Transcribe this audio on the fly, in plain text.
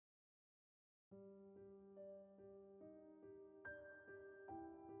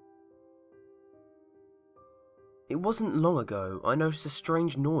It wasn't long ago I noticed a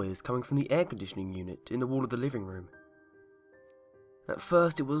strange noise coming from the air conditioning unit in the wall of the living room. At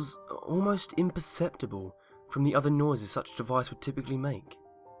first it was almost imperceptible from the other noises such a device would typically make.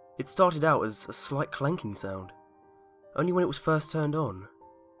 It started out as a slight clanking sound, only when it was first turned on.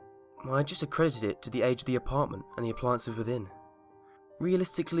 I just accredited it to the age of the apartment and the appliances within.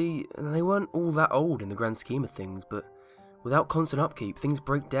 Realistically, they weren't all that old in the grand scheme of things, but without constant upkeep, things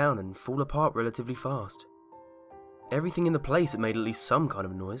break down and fall apart relatively fast. Everything in the place had made at least some kind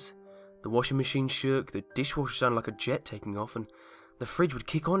of noise. The washing machine shook, the dishwasher sounded like a jet taking off, and the fridge would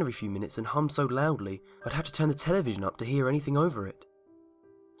kick on every few minutes and hum so loudly I'd have to turn the television up to hear anything over it.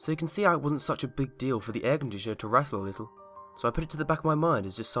 So you can see how it wasn't such a big deal for the air conditioner to rattle a little, so I put it to the back of my mind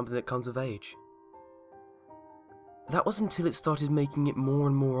as just something that comes of age. That was until it started making it more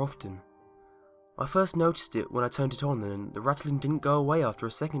and more often. I first noticed it when I turned it on, and the rattling didn't go away after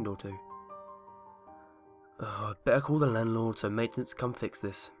a second or two. I'd better call the landlord so maintenance come fix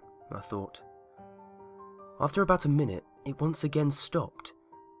this, I thought. After about a minute, it once again stopped,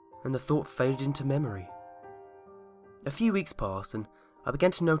 and the thought faded into memory. A few weeks passed, and I began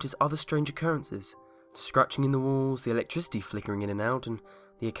to notice other strange occurrences, the scratching in the walls, the electricity flickering in and out, and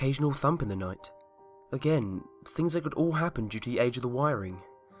the occasional thump in the night. Again, things that could all happen due to the age of the wiring.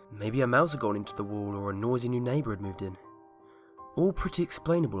 Maybe a mouse had gone into the wall, or a noisy new neighbour had moved in. All pretty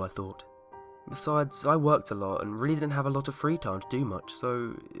explainable, I thought. Besides, I worked a lot and really didn't have a lot of free time to do much,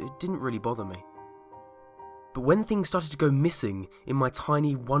 so it didn't really bother me. But when things started to go missing in my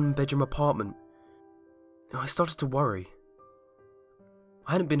tiny one-bedroom apartment, I started to worry.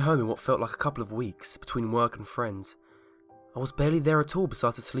 I hadn't been home in what felt like a couple of weeks, between work and friends. I was barely there at all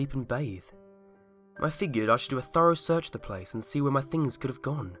besides to sleep and bathe. I figured I should do a thorough search of the place and see where my things could have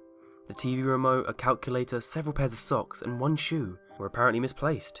gone. The TV remote, a calculator, several pairs of socks, and one shoe were apparently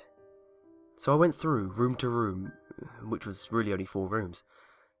misplaced. So I went through room to room, which was really only 4 rooms,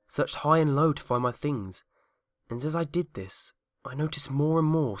 searched high and low to find my things, and as I did this, I noticed more and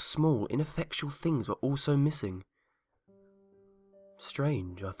more small, ineffectual things were also missing.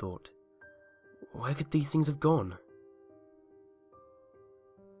 Strange, I thought. Where could these things have gone?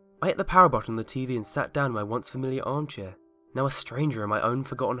 I hit the power button on the TV and sat down in my once familiar armchair, now a stranger in my own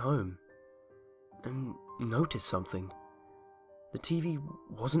forgotten home, and noticed something. The TV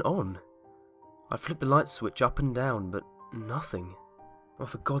wasn't on. I flipped the light switch up and down, but nothing. Oh,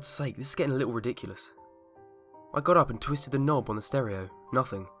 for God's sake, this is getting a little ridiculous. I got up and twisted the knob on the stereo.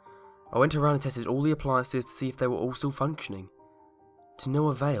 Nothing. I went around and tested all the appliances to see if they were all still functioning. To no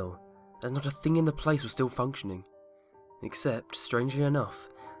avail, as not a thing in the place was still functioning. Except, strangely enough,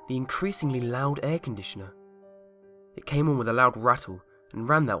 the increasingly loud air conditioner. It came on with a loud rattle and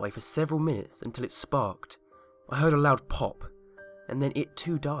ran that way for several minutes until it sparked. I heard a loud pop, and then it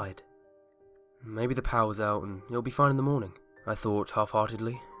too died. Maybe the power's out and it'll be fine in the morning, I thought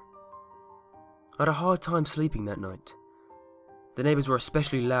half-heartedly. I had a hard time sleeping that night. The neighbours were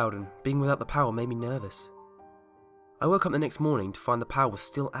especially loud, and being without the power made me nervous. I woke up the next morning to find the power was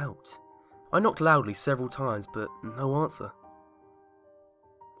still out. I knocked loudly several times, but no answer.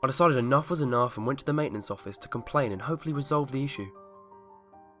 I decided enough was enough and went to the maintenance office to complain and hopefully resolve the issue.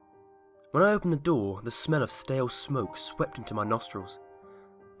 When I opened the door, the smell of stale smoke swept into my nostrils.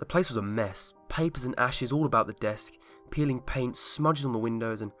 The place was a mess, papers and ashes all about the desk, peeling paint, smudges on the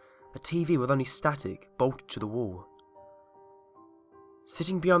windows, and a TV with only static bolted to the wall.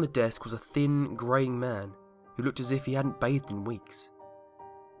 Sitting behind the desk was a thin, greying man who looked as if he hadn't bathed in weeks.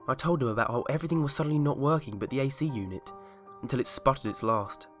 I told him about how everything was suddenly not working but the AC unit, until it sputtered its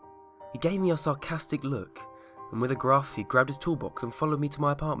last. He gave me a sarcastic look, and with a gruff he grabbed his toolbox and followed me to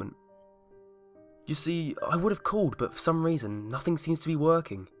my apartment. You see, I would have called, but for some reason nothing seems to be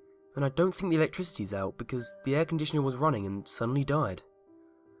working, and I don't think the electricity's out because the air conditioner was running and suddenly died.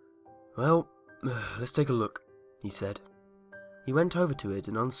 Well, let's take a look, he said. He went over to it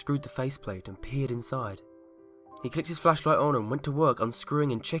and unscrewed the faceplate and peered inside. He clicked his flashlight on and went to work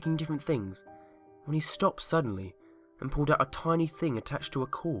unscrewing and checking different things, when he stopped suddenly and pulled out a tiny thing attached to a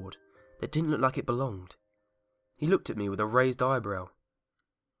cord that didn't look like it belonged. He looked at me with a raised eyebrow.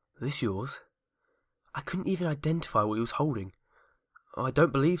 This yours? I couldn't even identify what he was holding. I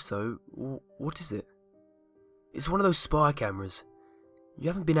don't believe so. What is it? It's one of those spy cameras. You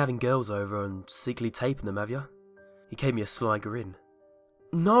haven't been having girls over and secretly taping them, have you? He gave me a sly grin.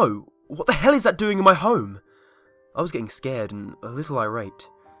 No! What the hell is that doing in my home? I was getting scared and a little irate.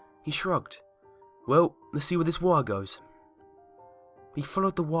 He shrugged. Well, let's see where this wire goes. He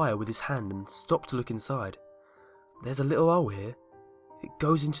followed the wire with his hand and stopped to look inside. There's a little hole here. It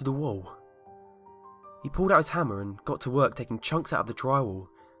goes into the wall. He pulled out his hammer and got to work taking chunks out of the drywall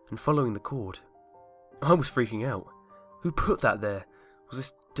and following the cord. I was freaking out. Who put that there? Was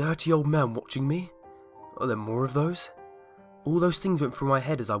this dirty old man watching me? Are there more of those? All those things went through my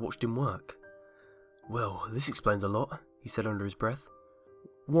head as I watched him work. Well, this explains a lot, he said under his breath.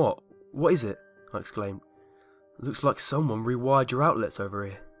 What? What is it? I exclaimed. Looks like someone rewired your outlets over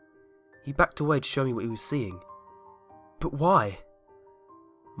here. He backed away to show me what he was seeing. But why?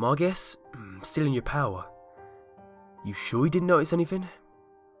 My guess? Stealing your power. You sure you didn't notice anything?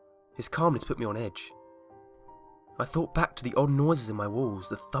 His calmness put me on edge. I thought back to the odd noises in my walls,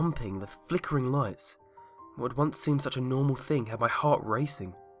 the thumping, the flickering lights. What had once seemed such a normal thing had my heart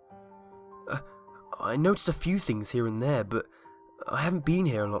racing. I noticed a few things here and there, but I haven't been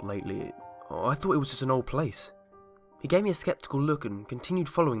here a lot lately. I thought it was just an old place. He gave me a skeptical look and continued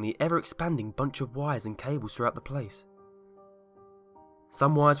following the ever-expanding bunch of wires and cables throughout the place.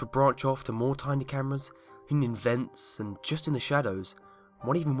 Some wires would branch off to more tiny cameras, hidden in vents and just in the shadows,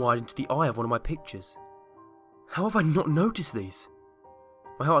 one even wired into the eye of one of my pictures. How have I not noticed these?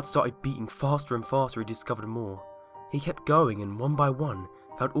 My heart started beating faster and faster as he discovered more. He kept going and one by one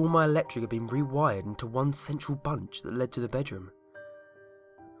found all my electric had been rewired into one central bunch that led to the bedroom.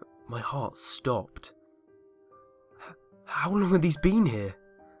 My heart stopped. How long had these been here?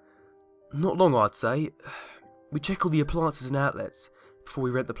 Not long, I'd say. We check all the appliances and outlets before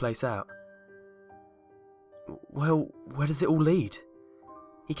we rent the place out. Well, where does it all lead?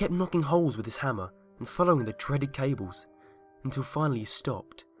 He kept knocking holes with his hammer and following the dreaded cables, until finally he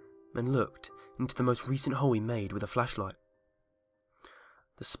stopped and looked into the most recent hole he made with a flashlight.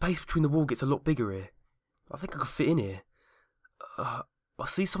 The space between the wall gets a lot bigger here. I think I could fit in here. I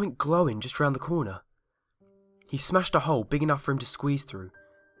see something glowing just round the corner. He smashed a hole big enough for him to squeeze through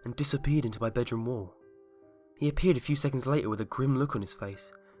and disappeared into my bedroom wall. He appeared a few seconds later with a grim look on his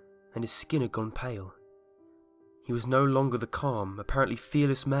face, and his skin had gone pale. He was no longer the calm, apparently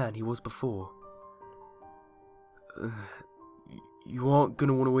fearless man he was before. You aren't going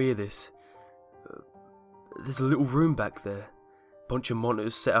to want to hear this. There's a little room back there. Bunch of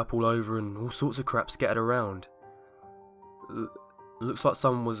monitors set up all over and all sorts of crap scattered around. Looks like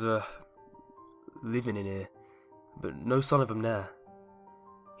someone was living in here, but no sign of them now.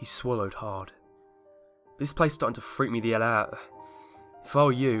 He swallowed hard. This place is starting to freak me the hell out. If I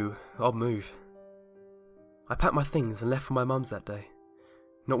were you, I'd move. I packed my things and left for my mum's that day,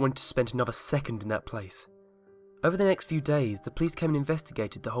 not wanting to spend another second in that place. Over the next few days, the police came and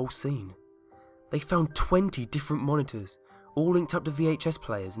investigated the whole scene. They found 20 different monitors, all linked up to VHS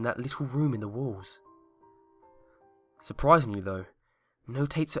players in that little room in the walls. Surprisingly though, no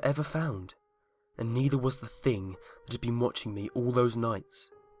tapes were ever found, and neither was the thing that had been watching me all those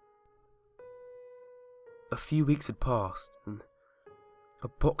nights. A few weeks had passed, and a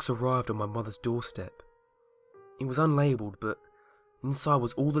box arrived on my mother's doorstep. It was unlabelled, but inside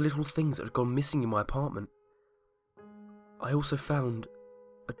was all the little things that had gone missing in my apartment. I also found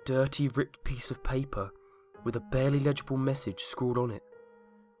a dirty, ripped piece of paper with a barely legible message scrawled on it.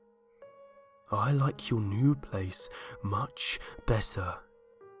 I like your new place much better.